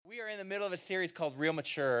the middle of a series called Real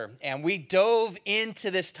Mature, and we dove into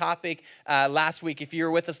this topic last week. If you were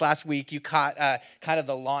with us last week, you caught kind of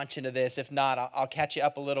the launch into this. If not, I'll catch you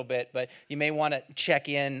up a little bit, but you may want to check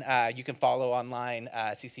in. You can follow online,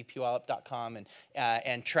 ccpuyallup.com,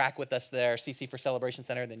 and track with us there, CC for Celebration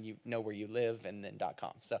Center, then you know where you live, and then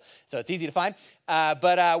 .com. So it's easy to find.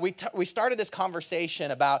 But we started this conversation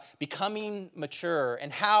about becoming mature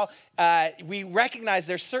and how we recognize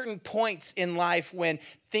there's certain points in life when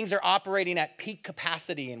things are operating at peak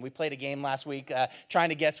capacity. And we played a game last week trying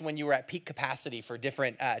to guess when you were at peak capacity for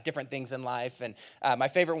different things in life. And my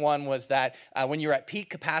favorite one was that when you're at peak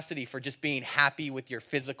capacity for just being happy with your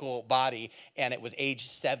physical body, and it was age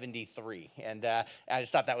 73. And I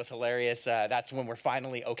just thought that was hilarious. That's when we're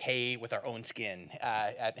finally okay with our own skin.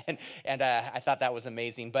 And I thought that was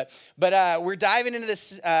amazing. But we're diving into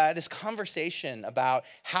this conversation about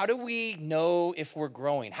how do we know if we're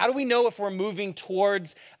growing? How do we know if we're moving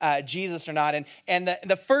towards Jesus or not? And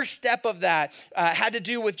the first step of that had to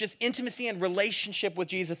do with just intimacy and relationship with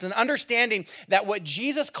Jesus, and understanding that what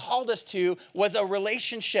Jesus called us to was a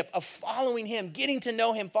relationship of following him, getting to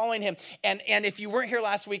know him, following him. And if you weren't here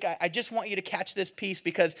last week, I just want you to catch this piece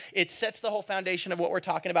because it sets the whole foundation of what we're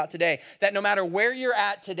talking about today. That no matter where you're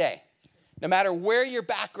at today, no matter where your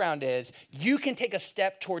background is, you can take a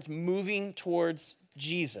step towards moving towards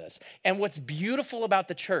Jesus. And what's beautiful about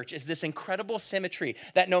the church is this incredible symmetry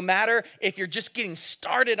that no matter if you're just getting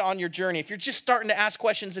started on your journey, if you're just starting to ask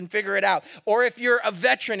questions and figure it out, or if you're a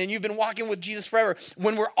veteran and you've been walking with Jesus forever,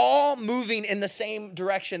 when we're all moving in the same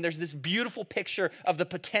direction, there's this beautiful picture of the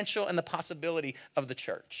potential and the possibility of the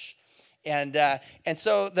church. And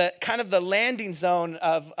so the kind of the landing zone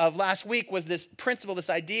of last week was this principle, this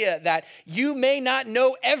idea that you may not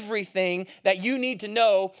know everything that you need to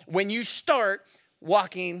know when you start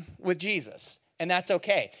walking with Jesus, and that's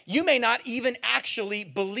okay. You may not even actually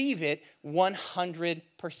believe it 100%.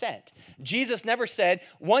 Jesus never said,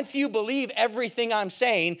 once you believe everything I'm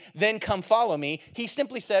saying, then come follow me. He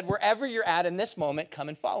simply said, wherever you're at in this moment, come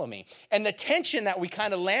and follow me. And the tension that we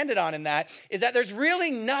kind of landed on in that is that there's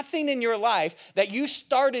really nothing in your life that you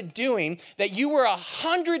started doing that you were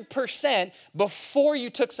 100% before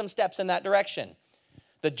you took some steps in that direction.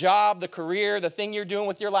 The job, the career, the thing you're doing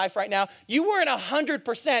with your life right now, you weren't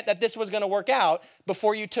 100% that this was going to work out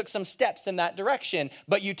before you took some steps in that direction,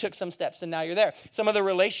 but you took some steps and now you're there. Some of the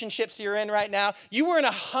relationships you're in right now, you weren't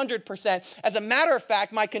 100%. As a matter of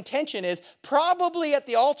fact, my contention is probably at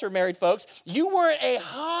the altar, married folks, you weren't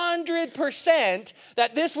 100%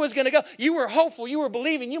 that this was going to go. You were hopeful, you were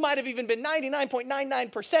believing, you might have even been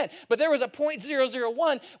 99.99%, but there was a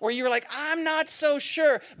 0.001 where you were like, I'm not so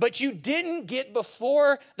sure, but you didn't get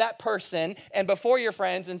before that person and before your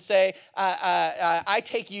friends and say, I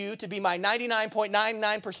take you to be my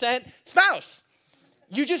 99.99% spouse.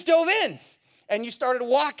 You just dove in and you started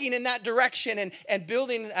walking in that direction and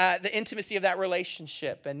building the intimacy of that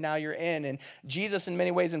relationship. And now you're in. And Jesus in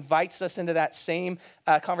many ways invites us into that same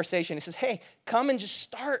conversation. He says, hey, come and just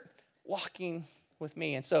start walking with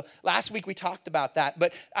me. And so last week we talked about that,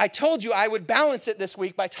 but I told you I would balance it this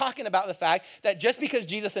week by talking about the fact that just because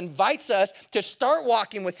Jesus invites us to start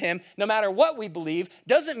walking with him, no matter what we believe,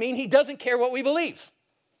 doesn't mean he doesn't care what we believe.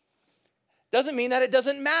 Doesn't mean that it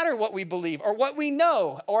doesn't matter what we believe or what we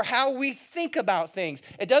know or how we think about things.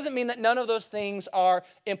 It doesn't mean that none of those things are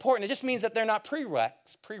important. It just means that they're not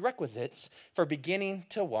prerequisites for beginning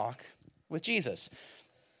to walk with Jesus.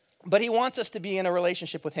 But he wants us to be in a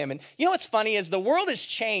relationship with him. And you know what's funny is the world has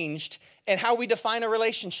changed in how we define a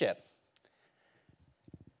relationship.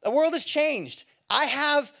 The world has changed. I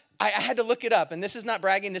had to look it up, and this is not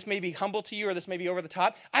bragging. This may be humble to you, or this may be over the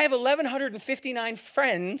top. I have 1,159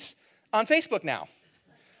 friends on Facebook now.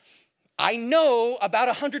 I know about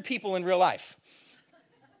 100 people in real life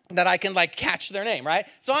that I can catch their name, right?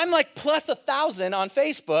 So I'm plus 1,000 on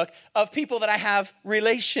Facebook of people that I have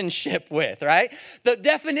relationship with, right? The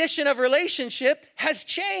definition of relationship has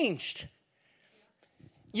changed.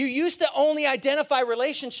 You used to only identify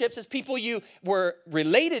relationships as people you were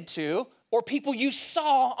related to or people you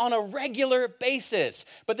saw on a regular basis.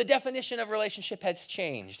 But the definition of relationship has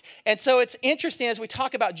changed. And so it's interesting as we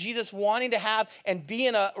talk about Jesus wanting to have and be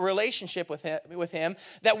in a relationship with him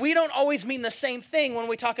that we don't always mean the same thing when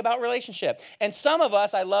we talk about relationship. And some of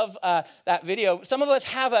us, I love that video, some of us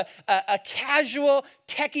have a casual,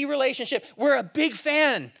 techie relationship. We're a big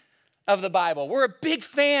fan of the Bible. We're a big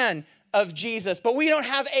fan of Jesus, but we don't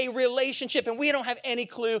have a relationship and we don't have any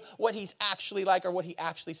clue what he's actually like or what he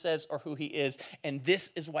actually says or who he is. And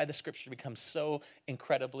this is why the scripture becomes so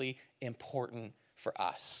incredibly important for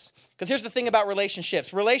us. Because here's the thing about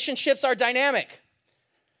relationships. Relationships are dynamic.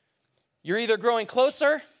 You're either growing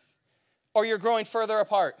closer or you're growing further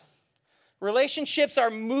apart. Relationships are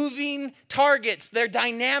moving targets. They're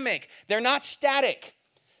dynamic. They're not static.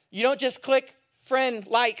 You don't just click friend,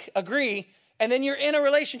 like, agree, and then you're in a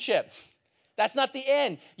relationship. That's not the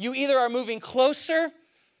end. You either are moving closer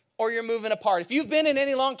or you're moving apart. If you've been in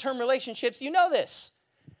any long-term relationships, you know this.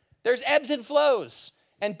 There's ebbs and flows.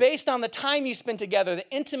 And based on the time you spend together, the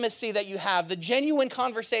intimacy that you have, the genuine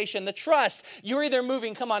conversation, the trust, you're either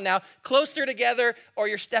moving, come on now, closer together or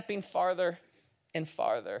you're stepping farther and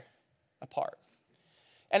farther apart.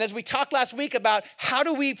 And as we talked last week about how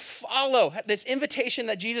do we follow this invitation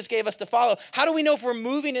that Jesus gave us to follow, how do we know if we're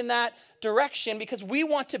moving in that direction? Because we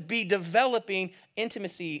want to be developing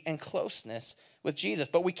intimacy and closeness with Jesus,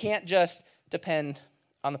 but we can't just depend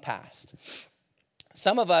on the past.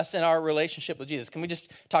 Some of us in our relationship with Jesus, can we just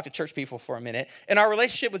talk to church people for a minute? In our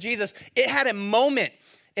relationship with Jesus, it had a moment.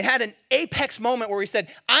 It had an apex moment where we said,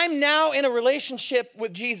 I'm now in a relationship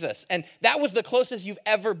with Jesus. And that was the closest you've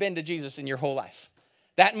ever been to Jesus in your whole life.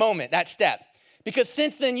 That moment, that step. Because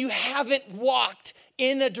since then, you haven't walked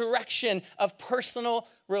in a direction of personal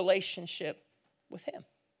relationship with him.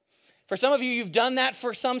 For some of you, you've done that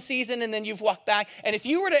for some season and then you've walked back. And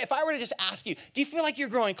if I were to just ask you, do you feel like you're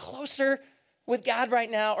growing closer with God right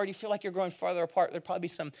now, or do you feel like you're growing farther apart? There'd probably be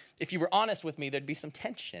some, if you were honest with me, there'd be some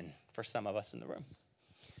tension for some of us in the room.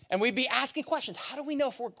 And we'd be asking questions. How do we know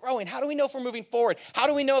if we're growing? How do we know if we're moving forward? How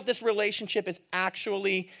do we know if this relationship is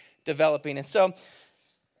actually developing? And so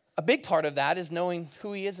a big part of that is knowing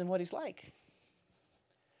who he is and what he's like.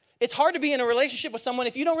 It's hard to be in a relationship with someone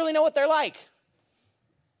if you don't really know what they're like.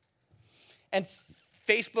 And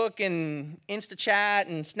Facebook and InstaChat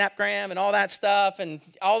and Snapgram and all that stuff and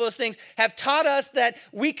all those things have taught us that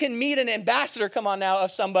we can meet an ambassador, come on now,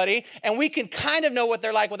 of somebody, and we can kind of know what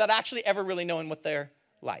they're like without actually ever really knowing what they're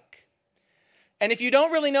like. And if you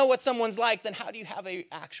don't really know what someone's like, then how do you have an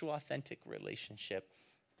actual authentic relationship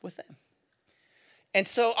with them? And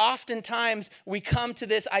so oftentimes we come to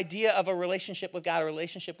this idea of a relationship with God, a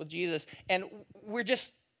relationship with Jesus, and we're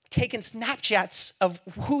just taking Snapchats of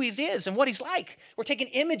who he is and what he's like. We're taking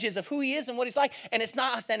images of who he is and what he's like, and it's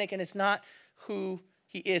not authentic and it's not who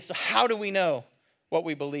he is. So how do we know what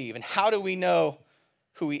we believe? And how do we know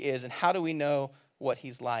who he is? And how do we know what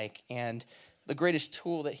he's like? And the greatest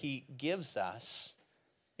tool that he gives us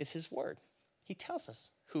is his word. He tells us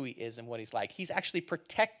who he is and what he's like. He's actually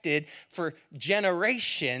protected for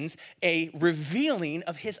generations a revealing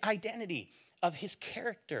of his identity, of his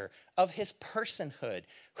character, of his personhood,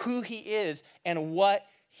 who he is and what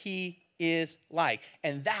he is like.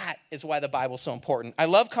 And that is why the Bible's so important. I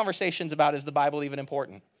love conversations about, is the Bible even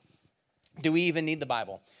important? Do we even need the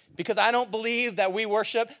Bible? Because I don't believe that we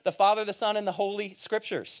worship the Father, the Son, and the Holy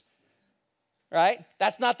Scriptures. Right?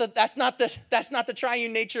 That's not the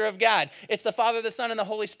triune nature of God. It's the Father, the Son, and the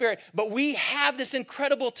Holy Spirit. But we have this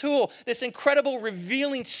incredible tool, this incredible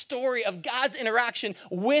revealing story of God's interaction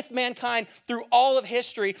with mankind through all of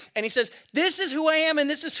history. And he says, this is who I am, and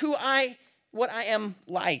this is what I am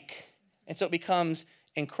like. And so it becomes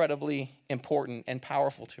incredibly important and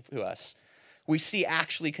powerful to us. We see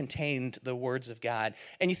actually contained the words of God.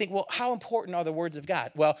 And you think, well, how important are the words of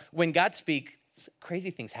God? Well, when God speaks,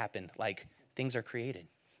 crazy things happen, like things are created.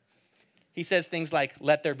 He says things like,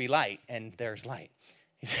 let there be light, and there's light.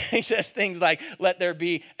 He says things like, let there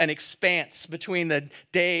be an expanse between the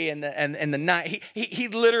day and the night. He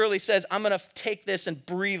literally says, I'm going to take this and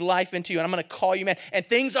breathe life into you, and I'm going to call you man. And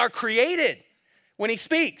things are created when he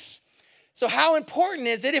speaks. So how important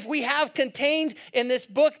is it if we have contained in this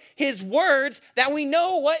book his words that we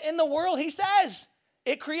know what in the world he says?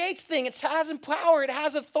 It creates things. It has power. It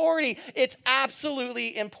has authority. It's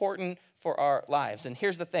absolutely important for our lives. And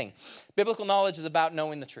here's the thing. Biblical knowledge is about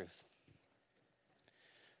knowing the truth.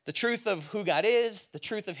 The truth of who God is, the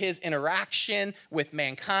truth of his interaction with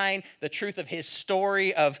mankind, the truth of his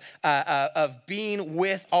story of being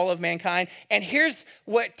with all of mankind. And here's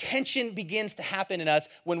what tension begins to happen in us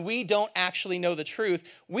when we don't actually know the truth.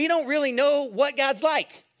 We don't really know what God's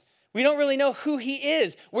like. We don't really know who he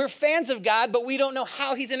is. We're fans of God, but we don't know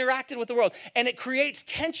how he's interacted with the world. And it creates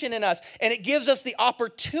tension in us, and it gives us the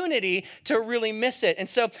opportunity to really miss it. And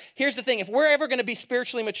so here's the thing. If we're ever going to be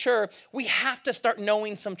spiritually mature, we have to start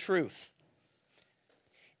knowing some truth.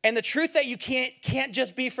 And the truth that you can't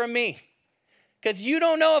just be from me, because you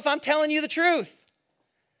don't know if I'm telling you the truth.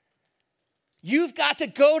 You've got to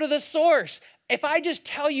go to the source. If I just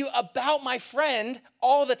tell you about my friend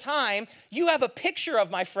all the time, you have a picture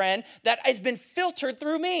of my friend that has been filtered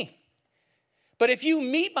through me. But if you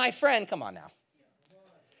meet my friend, come on now,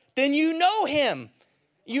 then you know him.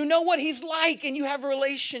 You know what he's like, and you have a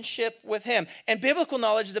relationship with him. And biblical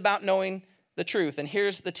knowledge is about knowing the truth. And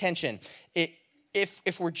here's the tension.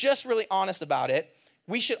 If we're just really honest about it,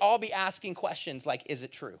 we should all be asking questions like, is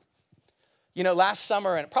it true? You know, last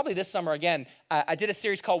summer, and probably this summer again, I did a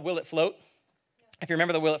series called Will It Float? If you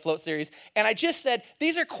remember the Will It Float series. And I just said,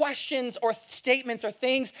 these are questions or statements or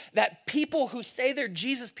things that people who say they're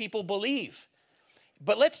Jesus people believe.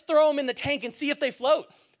 But let's throw them in the tank and see if they float.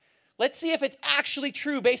 Let's see if it's actually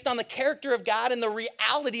true based on the character of God and the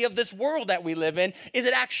reality of this world that we live in. Is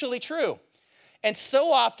it actually true? And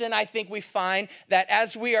so often I think we find that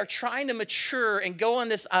as we are trying to mature and go on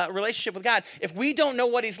this relationship with God, if we don't know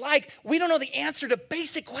what he's like, we don't know the answer to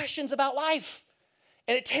basic questions about life.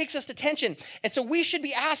 And it takes us to tension. And so we should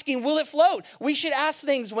be asking, will it float? We should ask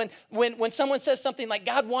things when someone says something like,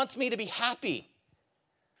 God wants me to be happy.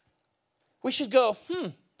 We should go,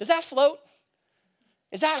 does that float?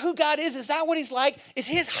 Is that who God is? Is that what he's like? Is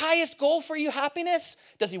his highest goal for you happiness?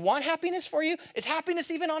 Does he want happiness for you? Is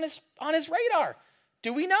happiness even on his radar?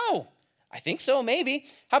 Do we know? I think so, maybe.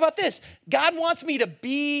 How about this? God wants me to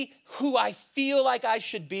be who I feel like I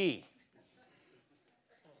should be.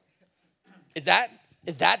 Is that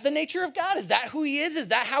the nature of God? Is that who he is? Is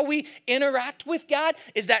that how we interact with God?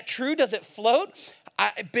 Is that true? Does it float?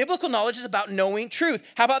 Biblical knowledge is about knowing truth.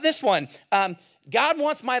 How about this one? God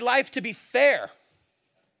wants my life to be fair.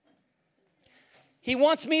 He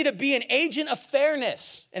wants me to be an agent of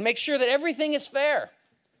fairness and make sure that everything is fair.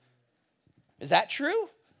 Is that true?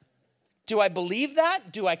 Do I believe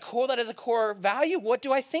that? Do I call that as a core value? What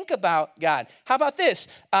do I think about God? How about this?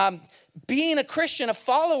 Being a Christian, a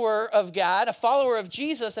follower of God, a follower of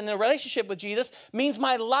Jesus, and in a relationship with Jesus means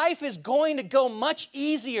my life is going to go much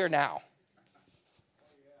easier now.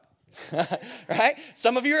 Right?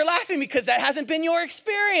 Some of you are laughing because that hasn't been your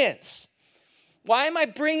experience. Why am I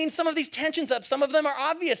bringing some of these tensions up? Some of them are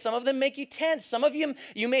obvious. Some of them make you tense. Some of you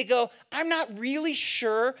may go, I'm not really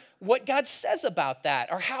sure what God says about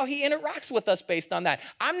that or how he interacts with us based on that.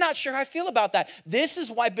 I'm not sure how I feel about that. This is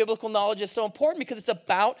why biblical knowledge is so important, because it's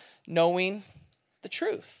about knowing the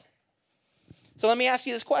truth. So let me ask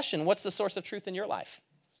you this question. What's the source of truth in your life?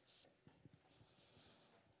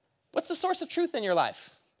 What's the source of truth in your life?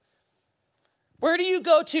 Where do you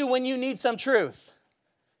go to when you need some truth?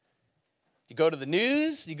 Do you go to the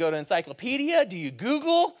news? Do you go to encyclopedia? Do you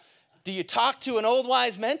Google? Do you talk to an old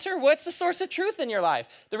wise mentor? What's the source of truth in your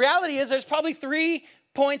life? The reality is there's probably 3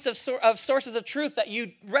 points of sources of truth that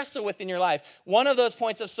you wrestle with in your life. One of those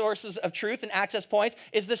points of sources of truth and access points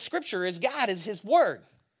is the scripture, is God, is his word.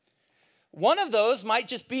 One of those might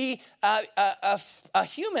just be a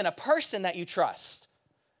human, a person that you trust.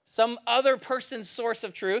 Some other person's source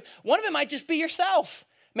of truth. One of it might just be yourself.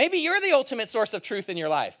 Maybe you're the ultimate source of truth in your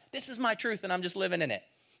life. This is my truth and I'm just living in it.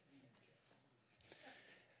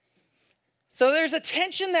 So there's a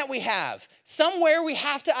tension that we have. Somewhere we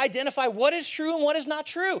have to identify what is true and what is not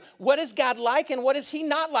true. What is God like and what is he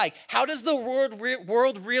not like? How does the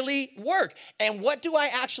world really work? And what do I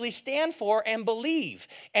actually stand for and believe?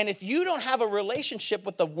 And if you don't have a relationship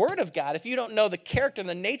with the word of God, if you don't know the character and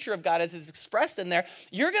the nature of God as it's expressed in there,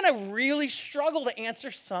 you're going to really struggle to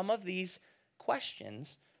answer some of these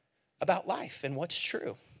questions about life and what's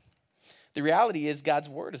true. The reality is God's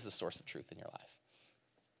word is the source of truth in your life.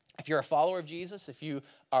 If you're a follower of Jesus, if you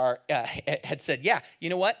had said, yeah,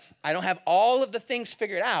 you know what? I don't have all of the things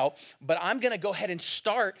figured out, but I'm going to go ahead and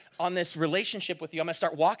start on this relationship with you. I'm going to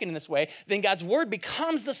start walking in this way. Then God's word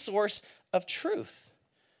becomes the source of truth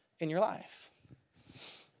in your life.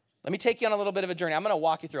 Let me take you on a little bit of a journey. I'm going to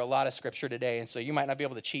walk you through a lot of scripture today, and so you might not be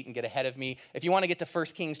able to cheat and get ahead of me. If you want to get to 1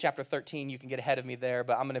 Kings chapter 13, you can get ahead of me there,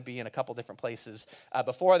 but I'm going to be in a couple different places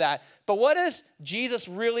before that. But what does Jesus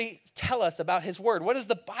really tell us about his word? What does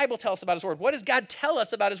the Bible tell us about his word? What does God tell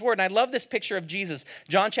us about his word? And I love this picture of Jesus.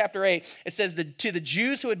 John chapter 8, it says, to the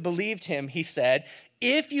Jews who had believed him, he said,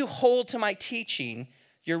 if you hold to my teaching,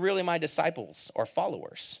 you're really my disciples or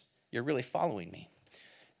followers. You're really following me.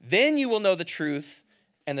 Then you will know the truth,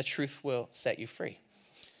 and the truth will set you free.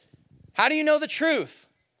 How do you know the truth?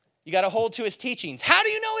 You got to hold to his teachings. How do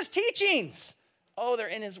you know his teachings? Oh, they're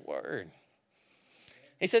in his word.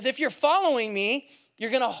 He says, if you're following me,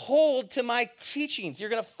 you're going to hold to my teachings.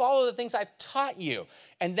 You're going to follow the things I've taught you.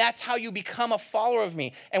 And that's how you become a follower of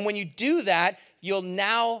me. And when you do that, you'll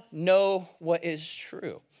now know what is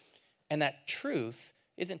true. And that truth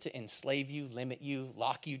isn't to enslave you, limit you,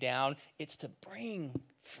 lock you down. It's to bring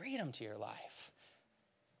freedom to your life.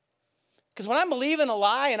 Because when I'm believing a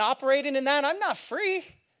lie and operating in that, I'm not free.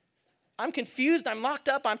 I'm confused. I'm locked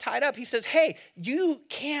up. I'm tied up. He says, hey, you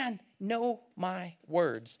can know my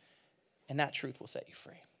words, and that truth will set you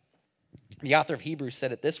free. The author of Hebrews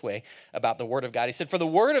said it this way about the word of God. He said, for the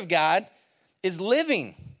word of God is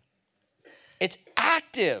living It's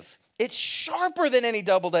active. It's sharper than any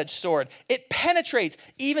double-edged sword. It penetrates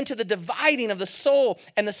even to the dividing of the soul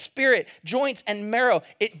and the spirit, joints and marrow.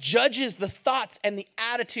 It judges the thoughts and the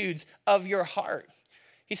attitudes of your heart.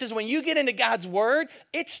 He says when you get into God's word,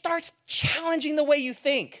 it starts challenging the way you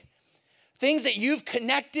think. Things that you've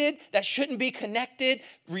connected that shouldn't be connected,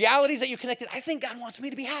 realities that you connected. I think God wants me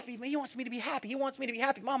to be happy. He wants me to be happy. He wants me to be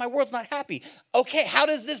happy. Mom, my world's not happy. Okay, how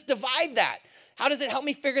does this divide that? How does it help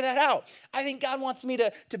me figure that out? I think God wants me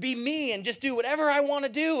to be me and just do whatever I want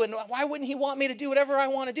to do. And why wouldn't he want me to do whatever I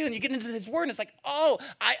want to do? And you get into his word and it's like, oh,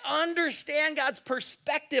 I understand God's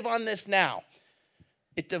perspective on this now.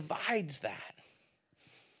 It divides that.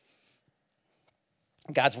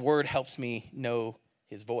 God's word helps me know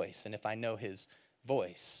his voice. And if I know his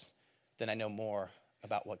voice, then I know more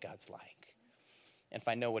about what God's like. And if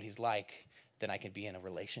I know what he's like, then I can be in a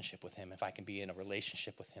relationship with him. If I can be in a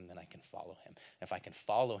relationship with him, then I can follow him. If I can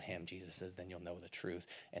follow him, Jesus says, then you'll know the truth.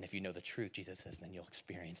 And if you know the truth, Jesus says, then you'll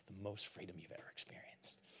experience the most freedom you've ever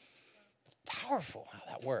experienced. It's powerful how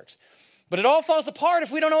that works. But it all falls apart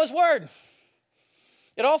if we don't know his word.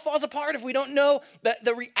 It all falls apart if we don't know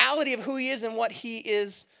the reality of who he is and what he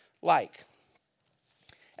is like.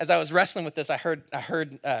 As I was wrestling with this, I heard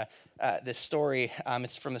this story.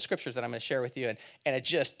 It's from the scriptures that I'm going to share with you, and it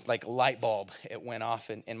just like light bulb. It went off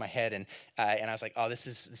in my head, and I was like, oh, this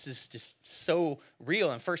is just so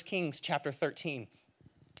real. In 1 Kings chapter 13,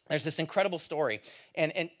 there's this incredible story,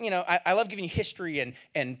 and you know I love giving you history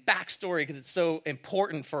and backstory because it's so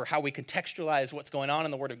important for how we contextualize what's going on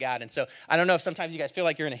in the Word of God. And so I don't know if sometimes you guys feel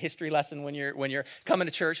like you're in a history lesson when you're coming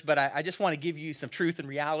to church, but I just want to give you some truth and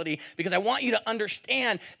reality because I want you to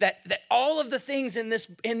understand that all of the things in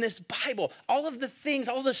this Bible, all of the things,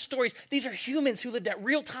 all of the stories, these are humans who lived at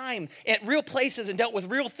real time, at real places, and dealt with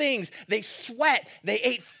real things. They sweat, they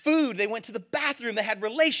ate food, they went to the bathroom, they had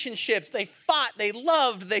relationships, they fought, they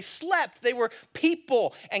loved, they slept, they were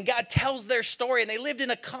people, and God tells their story, and they lived in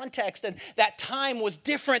a context, and that time was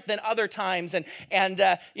different than other times, and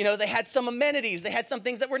you know, they had some amenities, they had some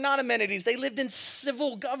things that were not amenities, they lived in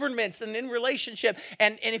civil governments and in relationship,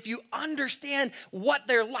 and if you understand what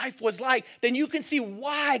their life was like, then you can see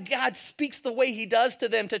why God speaks the way he does to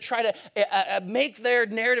them to try to make their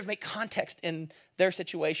narrative make context in their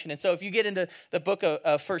situation. And so if you get into the book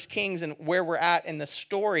of 1 Kings and where we're at in the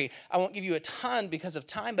story, I won't give you a ton because of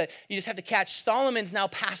time, but you just have to catch Solomon's now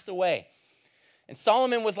passed away. And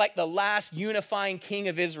Solomon was like the last unifying king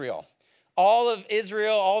of Israel. All of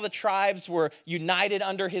Israel, all the tribes were united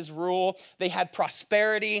under his rule. They had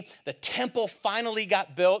prosperity. The temple finally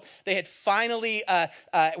got built. They had finally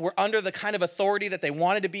were under the kind of authority that they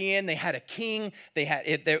wanted to be in. They had a king. They had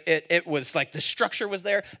it was like the structure was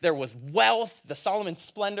there. There was wealth. The Solomon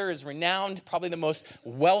splendor is renowned, probably the most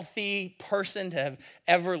wealthy person to have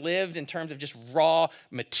ever lived in terms of just raw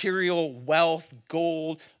material wealth,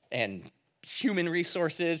 gold, and human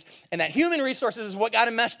resources. And that human resources is what got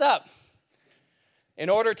him messed up. In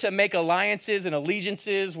order to make alliances and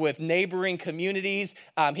allegiances with neighboring communities,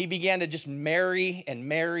 he began to just marry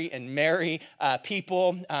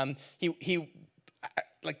people. He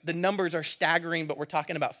like the numbers are staggering, but we're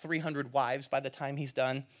talking about 300 wives by the time he's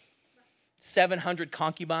done. 700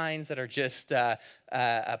 concubines that are just a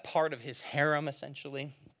part of his harem,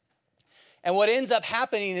 essentially. And what ends up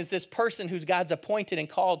happening is this person who's God's appointed and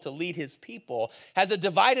called to lead his people has a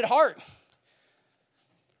divided heart.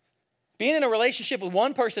 Being in a relationship with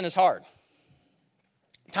one person is hard.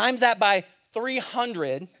 Times that by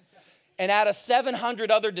 300 and add a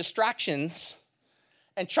 700 other distractions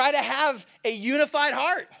and try to have a unified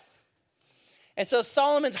heart. And so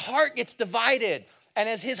Solomon's heart gets divided. And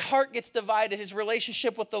as his heart gets divided, his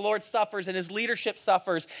relationship with the Lord suffers and his leadership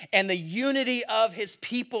suffers and the unity of his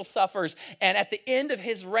people suffers. And at the end of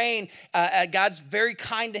his reign, God's very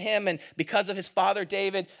kind to him. And because of his father,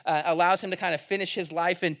 David, allows him to kind of finish his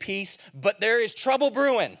life in peace. But there is trouble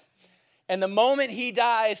brewing. And the moment he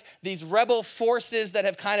dies, these rebel forces that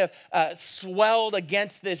have kind of swelled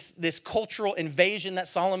against this cultural invasion that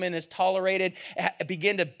Solomon has tolerated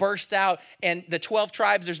begin to burst out. And the 12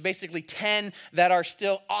 tribes, there's basically 10 that are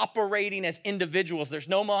still operating as individuals. There's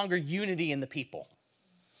no longer unity in the people.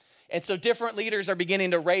 And so different leaders are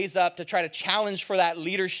beginning to raise up to try to challenge for that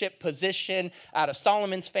leadership position out of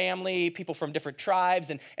Solomon's family, people from different tribes.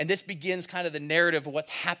 And this begins kind of the narrative of what's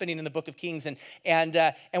happening in the book of Kings. And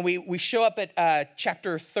we show up at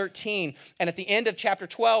chapter 13. And at the end of chapter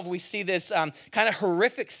 12, we see this kind of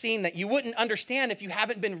horrific scene that you wouldn't understand if you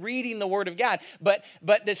haven't been reading the Word of God. But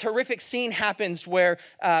this horrific scene happens where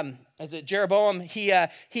Jeroboam,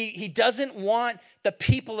 he doesn't want the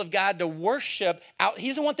people of God to worship out. He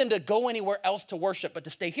doesn't want them to go anywhere else to worship, but to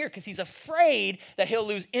stay here because he's afraid that he'll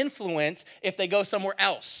lose influence if they go somewhere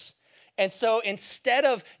else. And so instead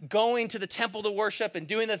of going to the temple to worship and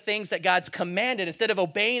doing the things that God's commanded, instead of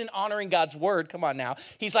obeying and honoring God's word, come on now,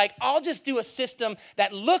 he's like, I'll just do a system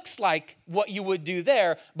that looks like what you would do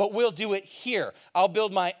there, but we'll do it here. I'll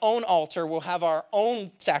build my own altar. We'll have our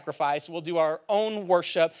own sacrifice. We'll do our own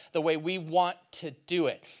worship the way we want to do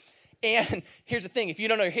it. And here's the thing, if you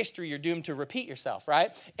don't know your history, you're doomed to repeat yourself, right?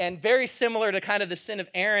 And very similar to kind of the sin of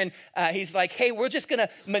Aaron, he's like, hey, we're just going to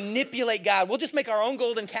manipulate God. We'll just make our own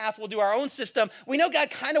golden calf. We'll do our own system. We know God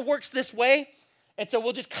kind of works this way, and so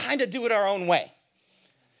we'll just kind of do it our own way.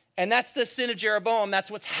 And that's the sin of Jeroboam. That's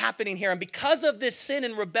what's happening here. And because of this sin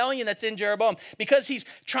and rebellion that's in Jeroboam, because he's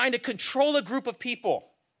trying to control a group of people,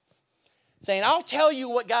 saying, I'll tell you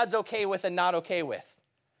what God's okay with and not okay with.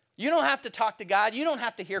 You don't have to talk to God. You don't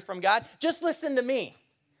have to hear from God. Just listen to me.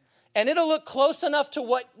 And it'll look close enough to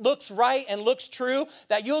what looks right and looks true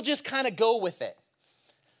that you'll just kind of go with it.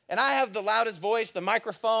 And I have the loudest voice, the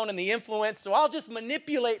microphone, and the influence, so I'll just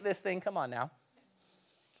manipulate this thing. Come on now.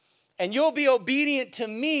 And you'll be obedient to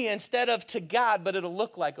me instead of to God, but it'll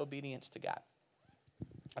look like obedience to God.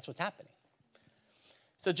 That's what's happening.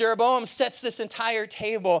 So Jeroboam sets this entire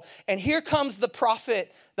table, and here comes the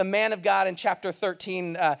prophet, the man of God in chapter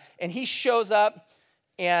 13, and he shows up,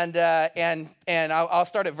 and I'll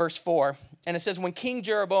start at verse 4. And it says, when King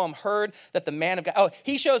Jeroboam heard that the man of God,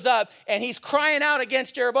 he shows up, and he's crying out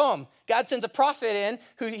against Jeroboam. God sends a prophet in,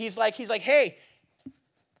 who he's like, hey,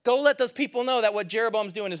 go let those people know that what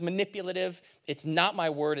Jeroboam's doing is manipulative. It's not my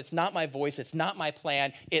word. It's not my voice. It's not my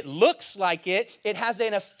plan. It looks like it. It has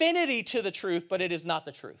an affinity to the truth, but it is not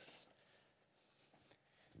the truth.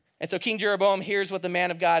 And so King Jeroboam hears what the man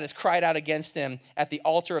of God has cried out against him at the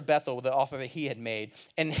altar of Bethel, the altar that he had made.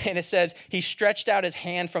 And it says, he stretched out his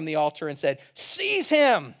hand from the altar and said, seize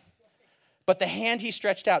him. But the hand he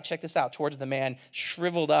stretched out, check this out, towards the man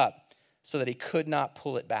shriveled up so that he could not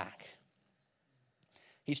pull it back.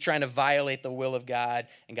 He's trying to violate the will of God,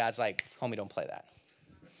 and God's like, homie, don't play that.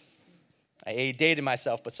 I dated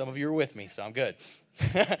myself, but some of you are with me, so I'm good.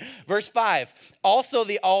 Verse 5, also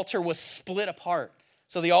the altar was split apart.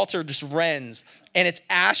 So the altar just rends, and its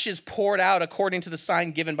ashes poured out according to the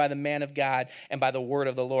sign given by the man of God and by the word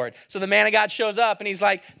of the Lord. So the man of God shows up, and he's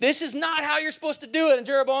like, this is not how you're supposed to do it. And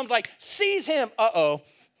Jeroboam's like, seize him. Uh-oh.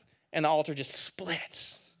 And the altar just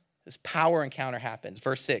splits. This power encounter happens.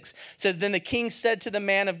 Verse 6 says, then the king said to the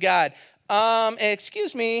man of God,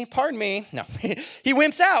 excuse me, pardon me. No, he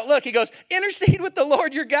wimps out. Look, he goes, intercede with the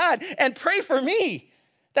Lord your God and pray for me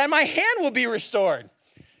that my hand will be restored.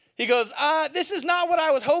 He goes, this is not what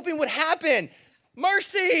I was hoping would happen.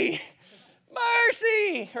 Mercy,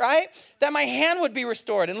 right? That my hand would be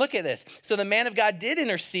restored. And look at this. So the man of God did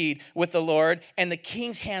intercede with the Lord, and the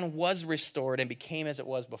king's hand was restored and became as it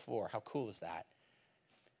was before. How cool is that?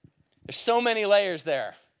 There's so many layers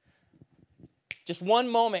there. Just one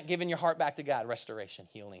moment giving your heart back to God, restoration,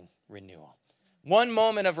 healing, renewal. One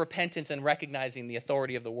moment of repentance and recognizing the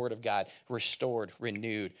authority of the word of God, restored,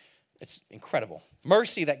 renewed. It's incredible.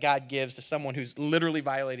 Mercy that God gives to someone who's literally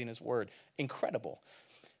violating his word. Incredible.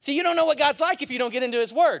 See, you don't know what God's like if you don't get into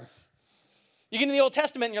his word. You get into the Old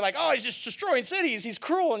Testament and you're like, oh, he's just destroying cities. He's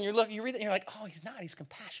cruel. And you read it and you're like, oh, he's not. He's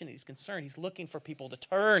compassionate. He's concerned. He's looking for people to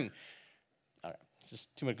turn. All right. It's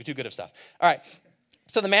just too good of stuff. All right.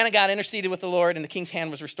 So the man of God interceded with the Lord, and the king's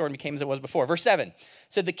hand was restored and became as it was before. Verse 7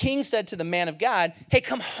 said, the king said to the man of God, hey,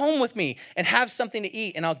 come home with me and have something to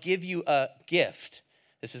eat, and I'll give you a gift.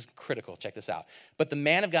 This is critical. Check this out. But the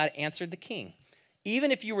man of God answered the king,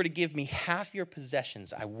 even if you were to give me half your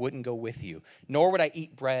possessions, I wouldn't go with you, nor would I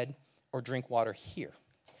eat bread or drink water here.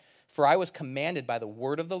 For I was commanded by the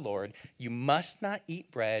word of the Lord, you must not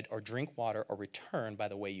eat bread or drink water or return by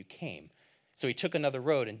the way you came. So he took another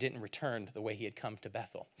road and didn't return the way he had come to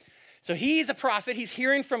Bethel. So he's a prophet. He's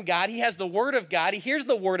hearing from God. He has the word of God. He hears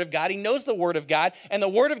the word of God. He knows the word of God. And the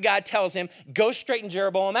word of God tells him, go straighten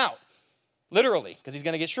Jeroboam out. Literally, because he's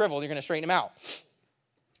going to get shriveled. You're going to straighten him out.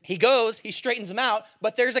 He goes, he straightens him out,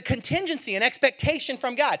 but there's a contingency, an expectation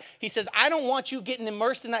from God. He says, I don't want you getting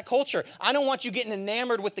immersed in that culture. I don't want you getting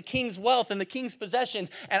enamored with the king's wealth and the king's possessions,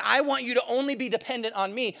 and I want you to only be dependent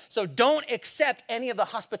on me. So don't accept any of the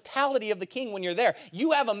hospitality of the king when you're there.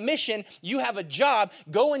 You have a mission. You have a job.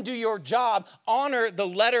 Go and do your job. Honor the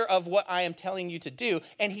letter of what I am telling you to do.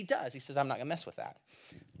 And he does. He says, I'm not going to mess with that.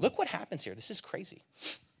 Look what happens here. This is crazy.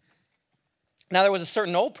 Now, there was a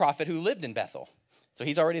certain old prophet who lived in Bethel. So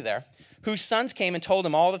he's already there. Whose sons came and told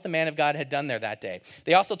him all that the man of God had done there that day.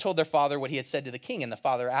 They also told their father what he had said to the king, and the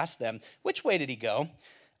father asked them, which way did he go?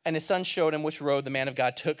 And his son showed him which road the man of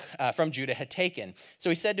God took from Judah had taken. So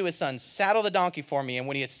he said to his sons, saddle the donkey for me. And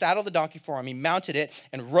when he had saddled the donkey for him, he mounted it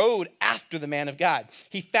and rode after the man of God.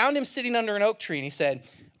 He found him sitting under an oak tree, and he said,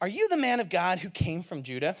 are you the man of God who came from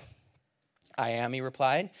Judah? I am, he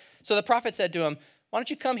replied. So the prophet said to him, why don't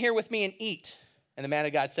you come here with me and eat? And the man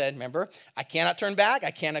of God said, remember, I cannot turn back.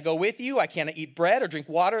 I cannot go with you. I cannot eat bread or drink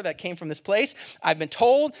water that came from this place. I've been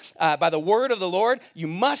told by the word of the Lord, you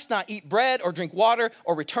must not eat bread or drink water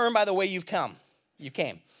or return by the way you came.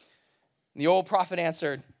 And the old prophet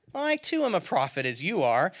answered, I too am a prophet as you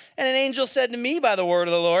are. And an angel said to me by the word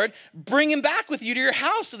of the Lord, bring him back with you to your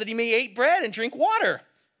house so that he may eat bread and drink water.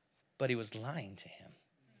 But he was lying to him.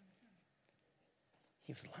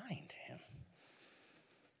 He was lying to him.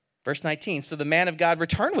 Verse 19, so the man of God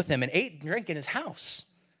returned with him and ate and drank in his house.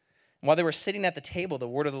 And while they were sitting at the table, the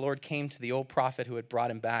word of the Lord came to the old prophet who had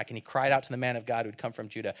brought him back, and he cried out to the man of God who had come from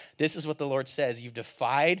Judah. This is what the Lord says, you've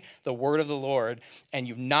defied the word of the Lord, and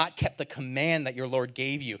you've not kept the command that your Lord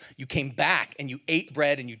gave you. You came back, and you ate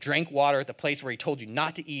bread, and you drank water at the place where he told you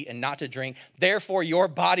not to eat and not to drink. Therefore, your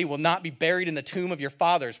body will not be buried in the tomb of your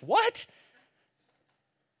fathers. What?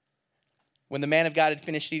 When the man of God had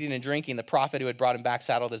finished eating and drinking, the prophet who had brought him back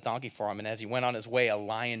saddled his donkey for him. And as he went on his way, a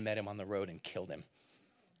lion met him on the road and killed him.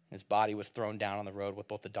 His body was thrown down on the road with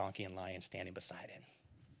both the donkey and lion standing beside him.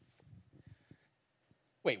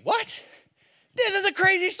 Wait, what? This is a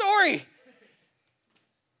crazy story.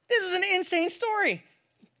 This is an insane story.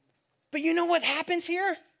 But you know what happens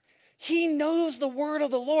here? He knows the word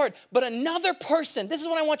of the Lord. But another person, this is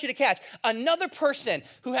what I want you to catch. Another person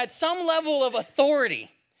who had some level of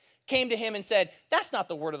authority came to him and said, that's not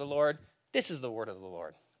the word of the Lord. This is the word of the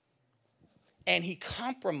Lord. And he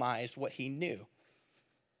compromised what he knew.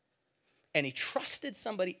 And he trusted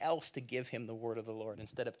somebody else to give him the word of the Lord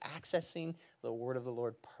instead of accessing the word of the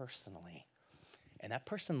Lord personally. And that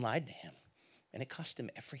person lied to him, and it cost him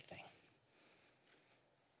everything.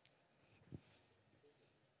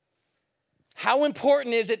 How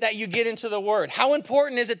important is it that you get into the word? How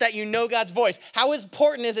important is it that you know God's voice? How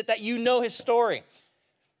important is it that you know his story?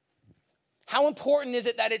 How important is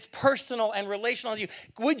it that it's personal and relational to you?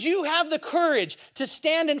 Would you have the courage to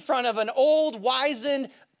stand in front of an old, wizened,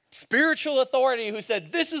 spiritual authority who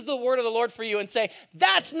said, this is the word of the Lord for you, and say,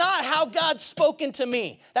 that's not how God's spoken to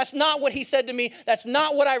me. That's not what he said to me. That's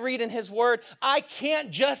not what I read in his word. I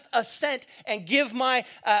can't just assent and give my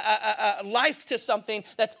life to something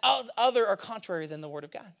that's other or contrary than the word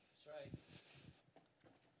of God. That's right.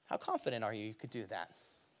 How confident are you could do that?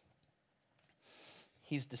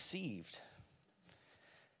 He's deceived.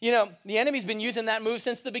 You know, the enemy's been using that move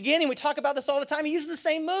since the beginning. We talk about this all the time. He uses the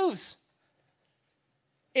same moves.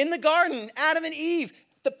 In the garden, Adam and Eve,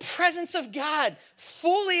 the presence of God,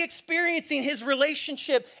 fully experiencing his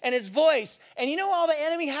relationship and his voice. And you know all the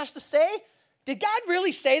enemy has to say? Did God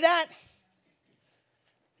really say that?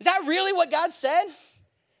 Is that really what God said?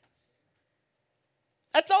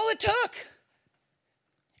 That's all it took.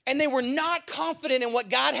 And they were not confident in what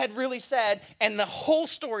God had really said, and the whole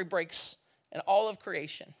story breaks, and all of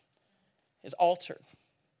creation is altered.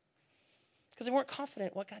 Because they weren't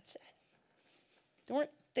confident in what God said.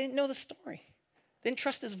 They didn't know the story. They didn't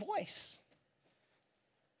trust his voice.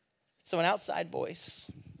 So an outside voice,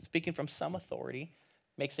 speaking from some authority,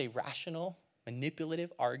 makes a rational,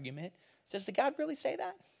 manipulative argument. Says, did God really say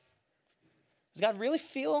that? Does God really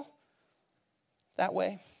feel that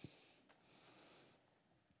way?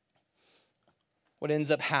 What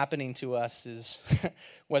ends up happening to us is,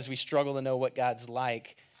 as we struggle to know what God's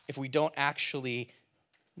like, if we don't actually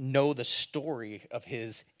know the story of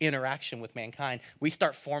his interaction with mankind, we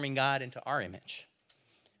start forming God into our image.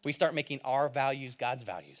 We start making our values God's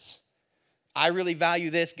values. I really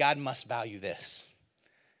value this, God must value this.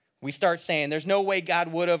 We start saying there's no way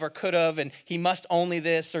God would have or could have, and he must only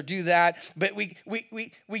this or do that. But we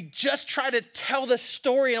just try to tell the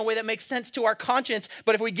story in a way that makes sense to our conscience.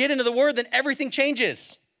 But if we get into the word, then everything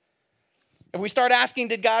changes. If we start asking,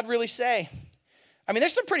 did God really say? I mean,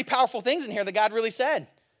 there's some pretty powerful things in here that God really said.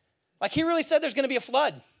 Like he really said there's going to be a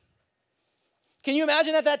flood. Can you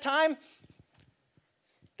imagine at that time?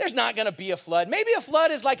 There's not going to be a flood. Maybe a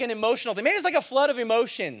flood is like an emotional thing. Maybe it's like a flood of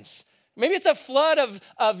emotions. Maybe it's a flood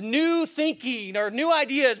of new thinking or new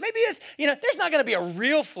ideas. Maybe it's, there's not going to be a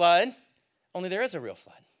real flood. Only there is a real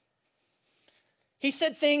flood. He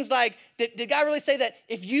said things like, did God really say that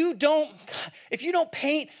if you don't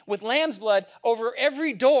paint with lamb's blood over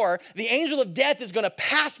every door, the angel of death is going to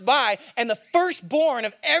pass by and the firstborn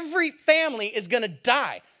of every family is going to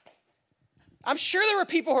die? I'm sure there were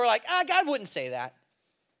people who were like, God wouldn't say that.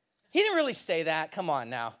 He didn't really say that. Come on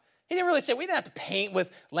now. He didn't really say we didn't have to paint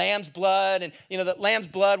with lamb's blood, and that lamb's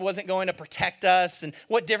blood wasn't going to protect us, and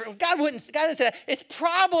what different. God didn't say that. It's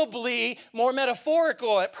probably more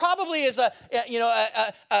metaphorical. It probably is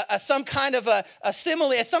some kind of a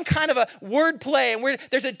simile, some kind of a word play, and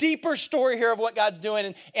there's a deeper story here of what God's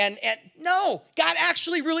doing. And no, God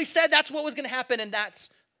actually really said that's what was going to happen, and that's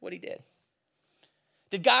what he did.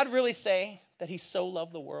 Did God really say that he so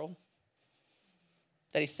loved the world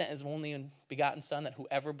that he sent his only begotten son, that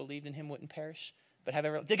whoever believed in him wouldn't perish, but have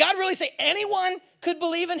everlasting? Did God really say anyone could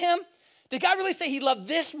believe in him? Did God really say he loved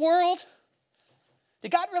this world?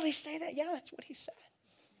 Did God really say that? Yeah, that's what he said.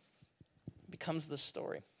 It becomes the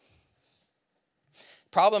story.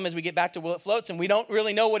 Problem is we get back to will it floats and we don't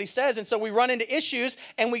really know what he says, and so we run into issues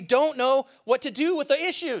and we don't know what to do with the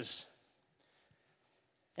issues.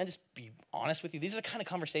 And just be honest with you, these are the kind of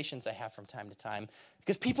conversations I have from time to time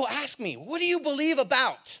because people ask me, what do you believe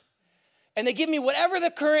about? And they give me whatever the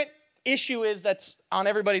current issue is that's on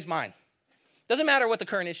everybody's mind. Doesn't matter what the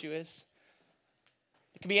current issue is.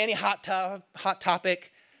 It can be any hot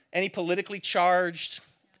topic, any politically charged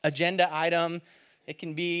agenda item. It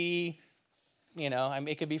can be,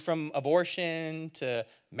 it could be from abortion to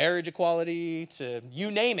marriage equality to you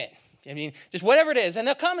name it. I mean, just whatever it is. And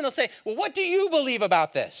they'll come and they'll say, well, what do you believe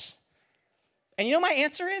about this? And you know my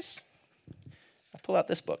answer is? I pull out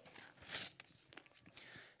this book.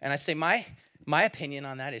 And I say, my opinion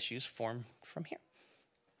on that issue is formed from here.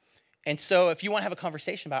 And so if you want to have a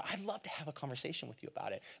conversation about it, I'd love to have a conversation with you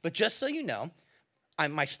about it. But just so you know,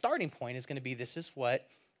 my starting point is going to be, this is what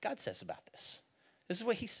God says about this. This is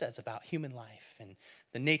what he says about human life and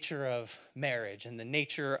the nature of marriage and the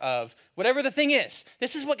nature of whatever the thing is.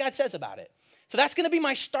 This is what God says about it. So that's going to be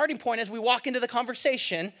my starting point as we walk into the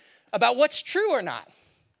conversation about what's true or not.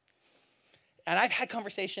 And I've had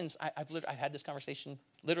conversations, literally had this conversation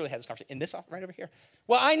in this right over here.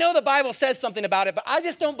 Well, I know the Bible says something about it, but I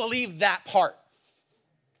just don't believe that part.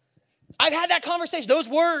 I've had that conversation. Those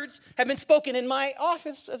words have been spoken in my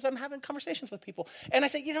office as I'm having conversations with people. And I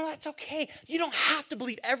say, that's okay. You don't have to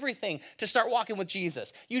believe everything to start walking with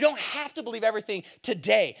Jesus. You don't have to believe everything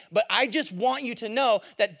today. But I just want you to know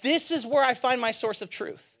that this is where I find my source of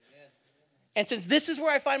truth. And since this is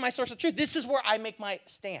where I find my source of truth, this is where I make my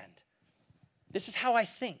stand. This is how I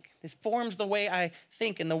think. This forms the way I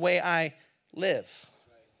think and the way I live.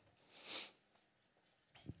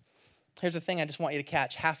 Here's the thing I just want you to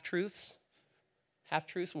catch. Half-truths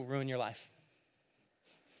will ruin your life.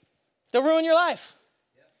 They'll ruin your life.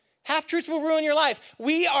 Yep. Half-truths will ruin your life.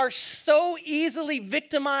 We are so easily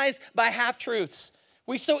victimized by half-truths.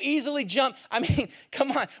 We so easily jump. I mean,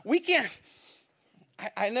 come on. We can't.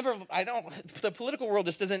 The political world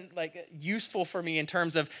just isn't useful for me in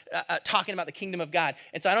terms of talking about the kingdom of God.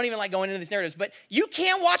 And so I don't even like going into these narratives. But you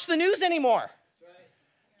can't watch the news anymore.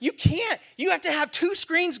 You can't. You have to have two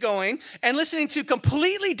screens going and listening to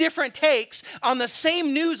completely different takes on the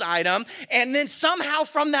same news item, and then somehow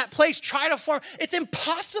from that place try to form. It's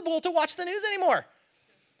impossible to watch the news anymore.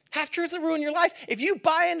 Half-truths will ruin your life. If you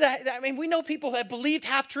buy into that, we know people that believed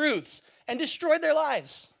half-truths and destroyed their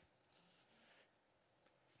lives.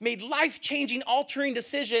 Made life-changing, altering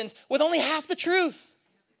decisions with only half the truth.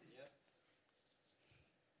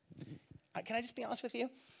 Can I just be honest with you?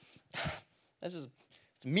 It's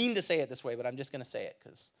mean to say it this way, but I'm just going to say it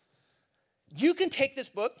because you can take this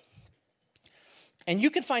book and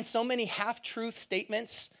you can find so many half-truth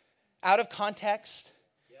statements out of context.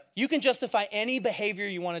 Yep. You can justify any behavior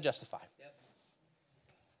you want to justify. Yep.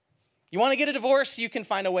 You want to get a divorce, you can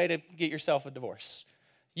find a way to get yourself a divorce.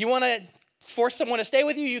 You want to force someone to stay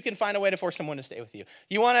with you, you can find a way to force someone to stay with you.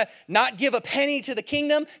 You want to not give a penny to the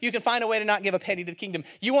kingdom, you can find a way to not give a penny to the kingdom.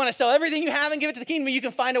 You want to sell everything you have and give it to the kingdom, you can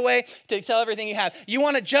find a way to sell everything you have. You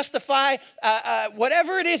want to justify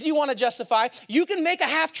whatever it is you want to justify, you can make a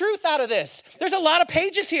half-truth out of this. There's a lot of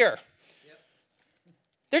pages here.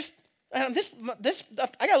 Yep.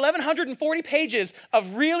 I got 1,140 pages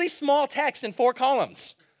of really small text in 4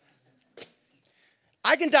 columns.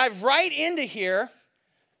 I can dive right into here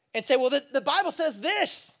and say, well, the Bible says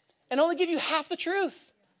this, and only give you half the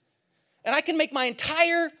truth. And I can make my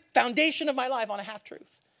entire foundation of my life on a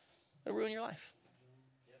half-truth. It'll ruin your life.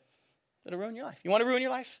 It'll ruin your life. You want to ruin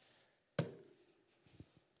your life?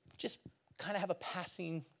 Just kind of have a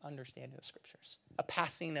passing understanding of scriptures, a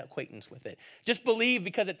passing acquaintance with it. Just believe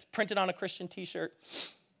because it's printed on a Christian t-shirt,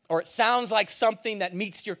 or it sounds like something that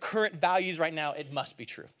meets your current values right now, it must be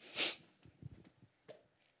true.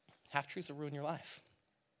 Half-truths will ruin your life.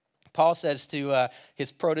 Paul says to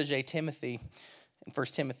his protege Timothy in 2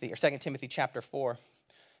 Timothy chapter 4,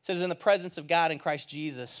 It says, in the presence of God in Christ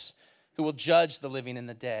Jesus, who will judge the living and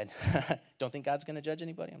the dead. Don't think God's going to judge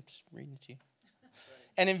anybody? I'm just reading it to you.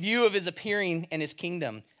 And in view of his appearing and his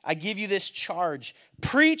kingdom, I give you this charge.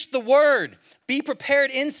 Preach the word. Be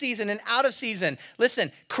prepared in season and out of season.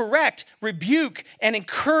 Listen, correct, rebuke, and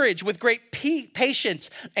encourage with great patience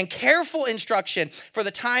and careful instruction. For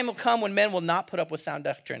the time will come when men will not put up with sound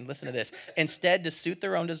doctrine. Listen to this. Instead, to suit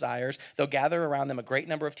their own desires, they'll gather around them a great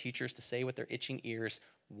number of teachers to say what their itching ears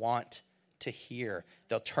want to hear.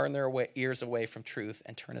 They'll turn their ears away from truth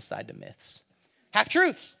and turn aside to myths.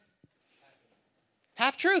 Half-truths.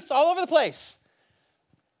 Half-truths all over the place.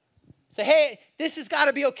 Say, hey, this has got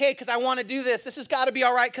to be okay because I want to do this. This has got to be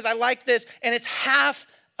all right because I like this. And it's half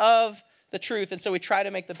of the truth. And so we try to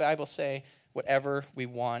make the Bible say whatever we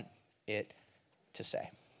want it to say.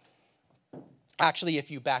 Actually, if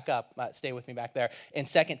you back up, stay with me back there. In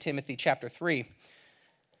 2 Timothy chapter 3,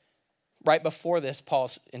 right before this,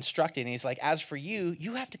 Paul's instructing. He's like, as for you,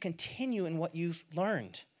 you have to continue in what you've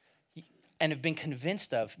learned and have been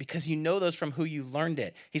convinced of because you know those from who you learned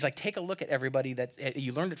it. He's like, take a look at everybody that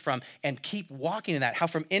you learned it from and keep walking in that. How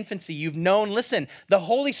from infancy you've known, listen, the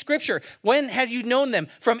Holy Scripture. When have you known them?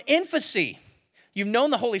 From infancy. You've known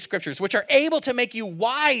the Holy Scriptures, which are able to make you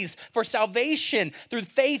wise for salvation through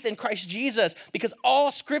faith in Christ Jesus, because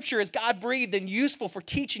all Scripture is God-breathed and useful for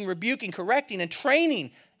teaching, rebuking, correcting, and training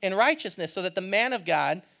in righteousness, so that the man of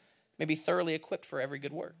God may be thoroughly equipped for every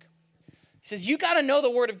good work. He says, you got to know the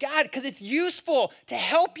word of God because it's useful to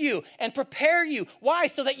help you and prepare you. Why?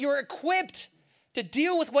 So that you're equipped to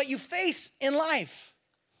deal with what you face in life.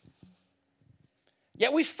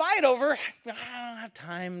 Yet we fight over, I don't have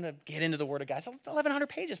time to get into the word of God. It's 1,100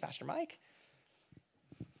 pages, Pastor Mike.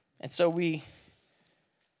 And so we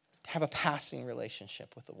have a passing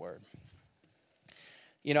relationship with the word.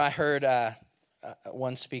 You know, I heard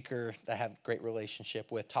one speaker that I have a great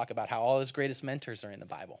relationship with talk about how all his greatest mentors are in the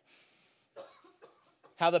Bible.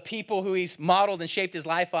 How the people who he's modeled and shaped his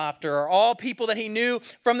life after are all people that he knew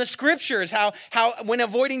from the Scriptures. How when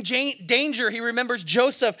avoiding danger, he remembers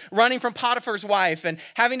Joseph running from Potiphar's wife and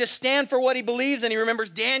having to stand for what he believes, and he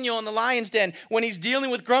remembers Daniel in the lion's den. When he's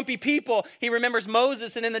dealing with grumpy people, he remembers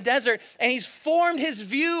Moses and in the desert, and he's formed his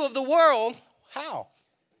view of the world. How?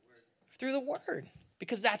 Through the Word,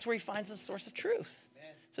 because that's where he finds the source of truth.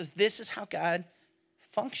 It says this is how God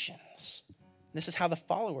functions. This is how the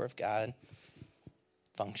follower of God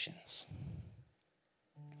functions.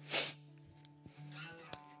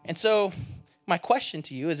 And so my question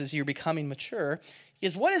to you is, as you're becoming mature,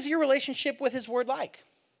 is what is your relationship with his word like?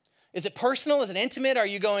 Is it personal? Is it intimate? Are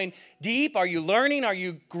you going deep? Are you learning? Are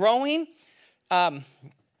you growing? I'm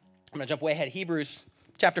going to jump way ahead. Hebrews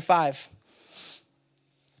chapter 5.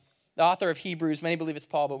 The author of Hebrews, many believe it's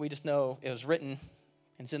Paul, but we just know it was written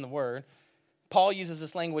and it's in the word. Paul uses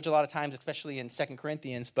this language a lot of times, especially in 2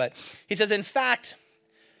 Corinthians, but he says, in fact,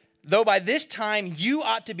 though by this time you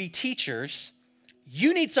ought to be teachers,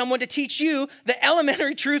 you need someone to teach you the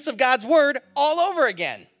elementary truths of God's word all over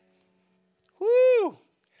again. Woo!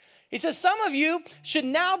 He says some of you should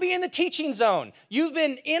now be in the teaching zone. You've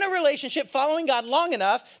been in a relationship following God long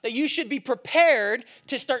enough that you should be prepared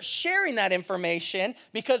to start sharing that information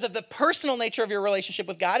because of the personal nature of your relationship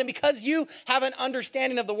with God. And because you have an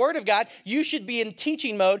understanding of the word of God, you should be in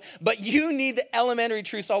teaching mode, but you need the elementary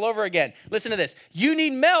truths all over again. Listen to this. You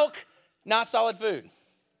need milk, not solid food.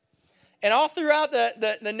 And all throughout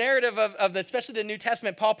the narrative of especially the New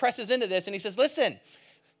Testament, Paul presses into this and he says, listen,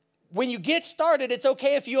 when you get started, it's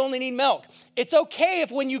okay if you only need milk. It's okay if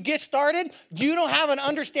when you get started, you don't have an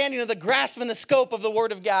understanding of the grasp and the scope of the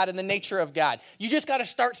word of God and the nature of God. You just got to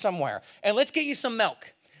start somewhere. And let's get you some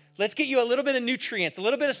milk. Let's get you a little bit of nutrients, a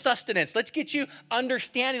little bit of sustenance. Let's get you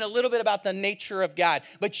understanding a little bit about the nature of God.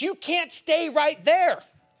 But you can't stay right there.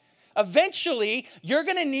 Eventually, you're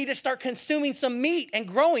going to need to start consuming some meat and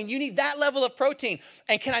growing. You need that level of protein.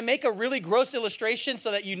 And can I make a really gross illustration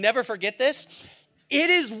so that you never forget this? It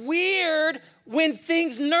is weird when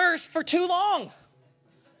things nurse for too long.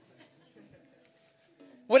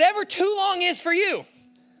 Whatever too long is for you.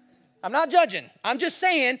 I'm not judging. I'm just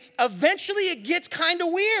saying, eventually it gets kind of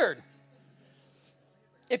weird.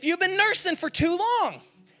 If you've been nursing for too long.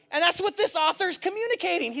 And that's what this author is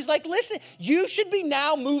communicating. He's like, listen, you should be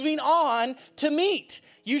now moving on to meat.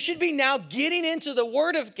 You should be now getting into the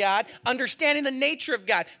word of God, understanding the nature of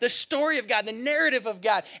God, the story of God, the narrative of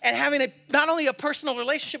God, and having not only a personal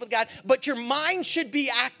relationship with God, but your mind should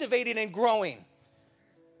be activated and growing.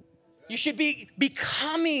 You should be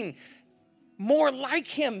becoming more like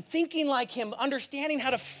him, thinking like him, understanding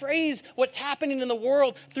how to phrase what's happening in the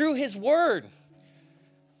world through his word.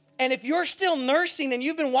 And if you're still nursing and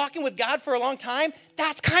you've been walking with God for a long time,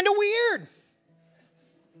 that's kind of weird.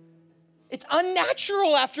 It's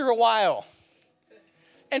unnatural after a while.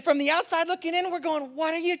 And from the outside looking in, we're going,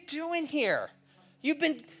 what are you doing here? You've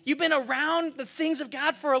been around the things of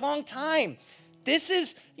God for a long time. This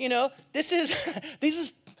is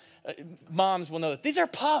moms will know that these are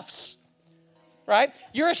puffs, right?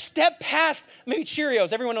 You're a step past, maybe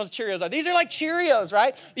Cheerios. Everyone knows what Cheerios are. These are like Cheerios,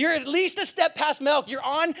 right? You're at least a step past milk. You're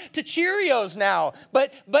on to Cheerios now.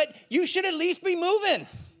 But you should at least be moving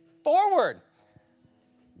forward.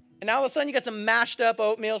 And now all of a sudden you got some mashed up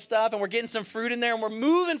oatmeal stuff and we're getting some fruit in there and we're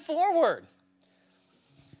moving forward.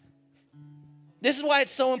 This is why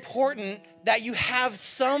it's so important that you have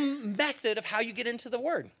some method of how you get into the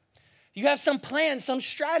Word. You have some plan, some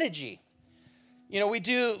strategy. We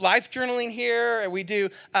do life journaling here. We do,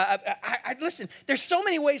 listen, there's so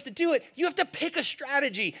many ways to do it. You have to pick a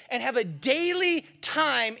strategy and have a daily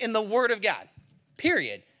time in the Word of God,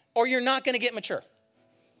 period, or you're not going to get mature.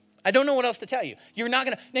 I don't know what else to tell you. You're not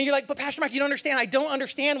going to. Now you're like, but Pastor Mike, you don't understand. I don't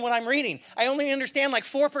understand what I'm reading. I only understand like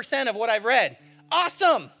 4% of what I've read.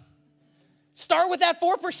 Awesome. Start with that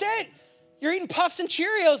 4%. You're eating Puffs and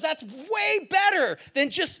Cheerios. That's way better than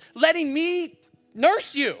just letting me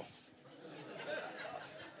nurse you.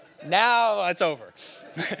 Now it's over.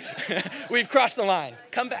 We've crossed the line.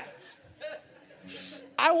 Come back.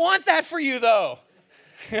 I want that for you, though.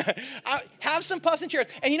 Have some Puffs and Cheerios.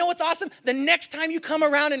 And you know what's awesome? The next time you come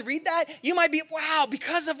around and read that, you might be, wow,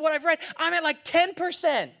 because of what I've read, I'm at like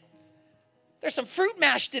 10%. There's some fruit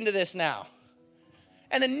mashed into this now.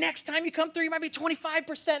 And the next time you come through, you might be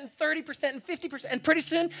 25% and 30% and 50%. And pretty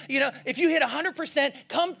soon, if you hit 100%,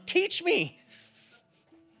 come teach me.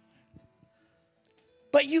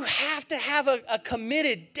 But you have to have a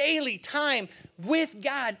committed daily time with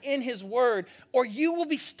God in His Word, or you will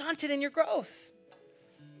be stunted in your growth.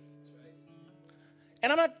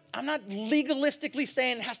 And I'm not legalistically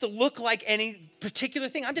saying it has to look like any particular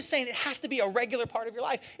thing. I'm just saying it has to be a regular part of your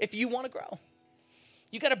life if you want to grow.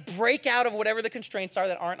 You got to break out of whatever the constraints are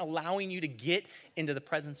that aren't allowing you to get into the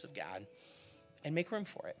presence of God and make room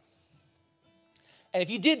for it. And if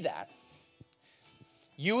you did that,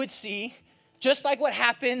 you would see, just like what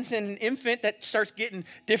happens in an infant that starts getting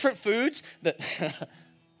different foods, I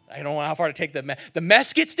don't know how far to take the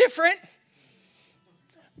mess gets different,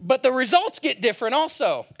 but the results get different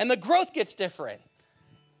also, and the growth gets different,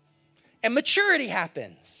 and maturity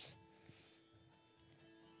happens.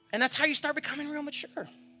 And that's how you start becoming real mature.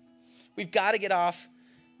 We've got to get off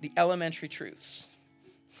the elementary truths.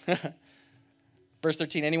 Verse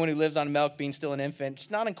 13, anyone who lives on milk, being still an infant,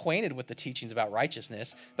 is not acquainted with the teachings about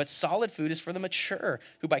righteousness, but solid food is for the mature,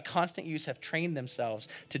 who by constant use have trained themselves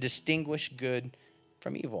to distinguish good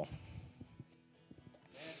from evil.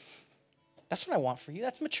 That's what I want for you.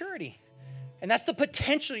 That's maturity. And that's the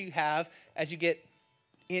potential you have as you get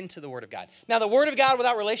into the Word of God. Now, the Word of God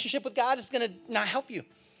without relationship with God is going to not help you.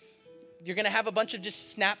 You're going to have a bunch of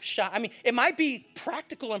just snapshot. I mean, it might be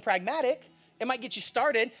practical and pragmatic. It might get you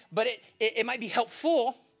started, but it might be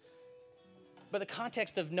helpful. But the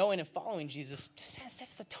context of knowing and following Jesus just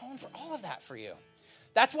sets the tone for all of that for you.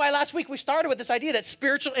 That's why last week we started with this idea that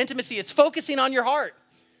spiritual intimacy is focusing on your heart.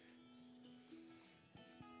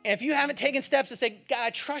 And if you haven't taken steps to say, God,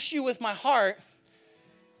 I trust you with my heart,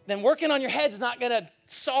 then working on your head is not going to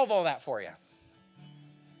solve all that for you.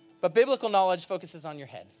 But biblical knowledge focuses on your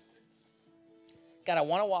head. God, I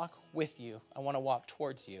want to walk with you. I want to walk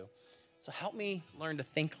towards you. So help me learn to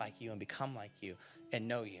think like you and become like you and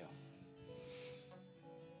know you.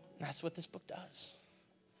 And that's what this book does.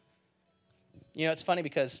 It's funny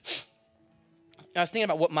because I was thinking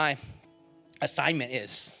about what my assignment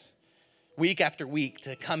is week after week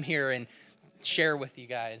to come here and share with you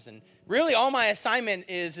guys. And really all my assignment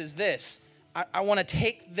is this. I want to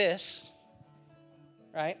take this,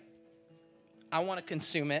 right? I want to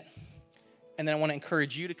consume it. And then I want to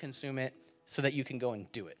encourage you to consume it so that you can go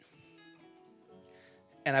and do it.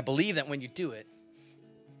 And I believe that when you do it,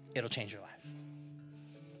 it'll change your life.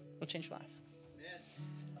 It'll change your life.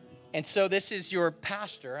 And so this is your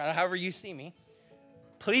pastor, however you see me,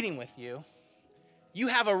 pleading with you. You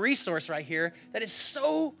have a resource right here that is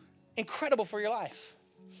so incredible for your life.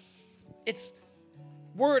 It's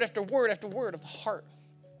word after word after word of the heart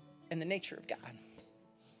and the nature of God.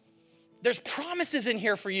 There's promises in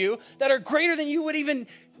here for you that are greater than you would even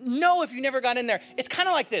know if you never got in there. It's kind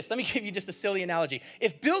of like this. Let me give you just a silly analogy.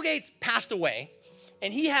 If Bill Gates passed away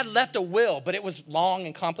and he had left a will, but it was long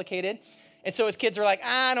and complicated, and so his kids were like,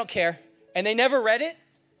 I don't care, and they never read it,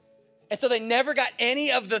 and so they never got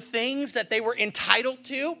any of the things that they were entitled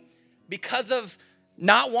to because of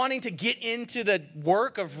not wanting to get into the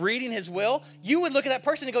work of reading his will, you would look at that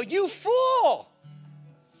person and go, you fool.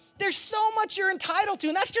 There's so much you're entitled to,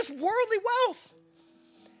 and that's just worldly wealth.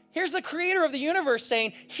 Here's the creator of the universe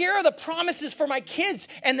saying, here are the promises for my kids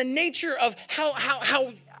and the nature of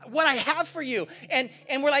how what I have for you. And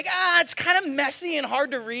we're like, it's kind of messy and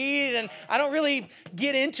hard to read, and I don't really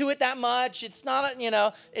get into it that much. It's not,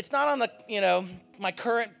 it's not on the, my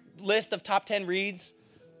current list of top 10 reads.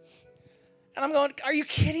 And I'm going, are you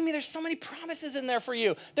kidding me? There's so many promises in there for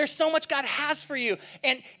you. There's so much God has for you.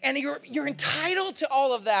 And you're entitled to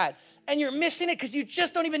all of that. And you're missing it because you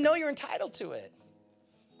just don't even know you're entitled to it.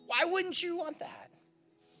 Why wouldn't you want that?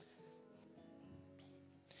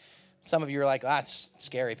 Some of you are like, that's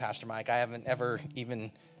scary, Pastor Mike. I haven't ever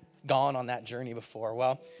even gone on that journey before.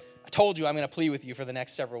 Well, I told you I'm going to plead with you for the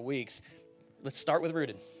next several weeks. Let's start with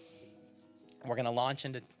Rooted. We're going to launch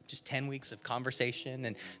into just 10 weeks of conversation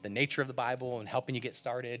and the nature of the Bible and helping you get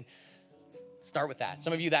started. Start with that.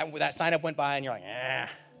 Some of you, that sign up went by and you're like,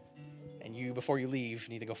 And you, before you leave,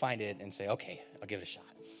 need to go find it and say, okay, I'll give it a shot.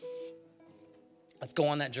 Let's go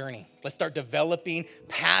on that journey. Let's start developing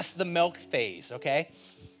past the milk phase, okay?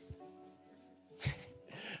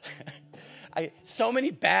 So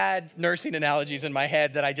many bad nursing analogies in my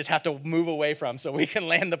head that I just have to move away from so we can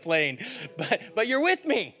land the plane. But you're with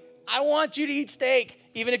me. I want you to eat steak,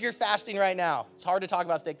 even if you're fasting right now. It's hard to talk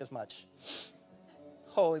about steak this much.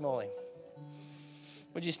 Holy moly.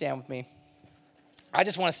 Would you stand with me? I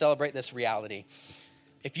just want to celebrate this reality.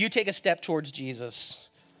 If you take a step towards Jesus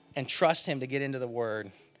and trust him to get into the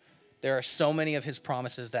word, there are so many of his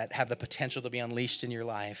promises that have the potential to be unleashed in your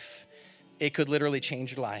life. It could literally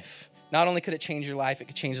change your life. Not only could it change your life, it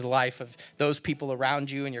could change the life of those people around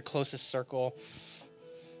you in your closest circle.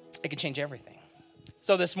 It could change everything.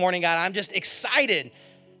 So this morning, God, I'm just excited.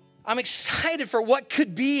 I'm excited for what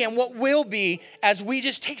could be and what will be as we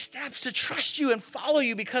just take steps to trust you and follow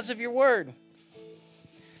you because of your word.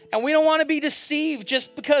 And we don't want to be deceived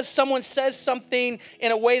just because someone says something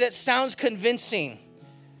in a way that sounds convincing.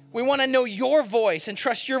 We want to know your voice and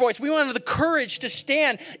trust your voice. We want to have the courage to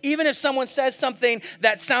stand, even if someone says something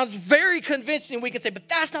that sounds very convincing, we can say, but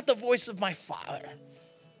that's not the voice of my Father.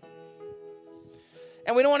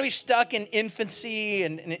 And we don't want to be stuck in infancy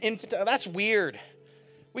and infant. That's weird.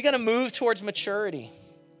 We got to move towards maturity.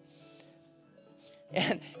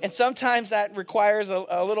 And sometimes that requires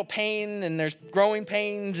a little pain, and there's growing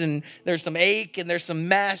pains, and there's some ache, and there's some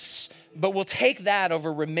mess. But we'll take that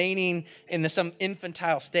over remaining in some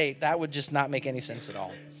infantile state. That would just not make any sense at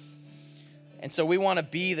all. And so we want to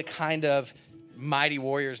be the kind of mighty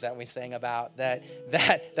warriors that we sang about, that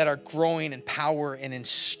are growing in power and in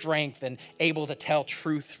strength and able to tell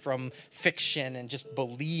truth from fiction and just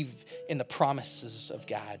believe in the promises of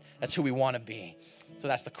God. That's who we want to be. So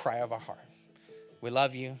that's the cry of our heart. We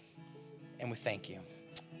love you and we thank you.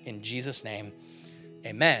 In Jesus' name,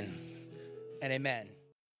 amen and amen.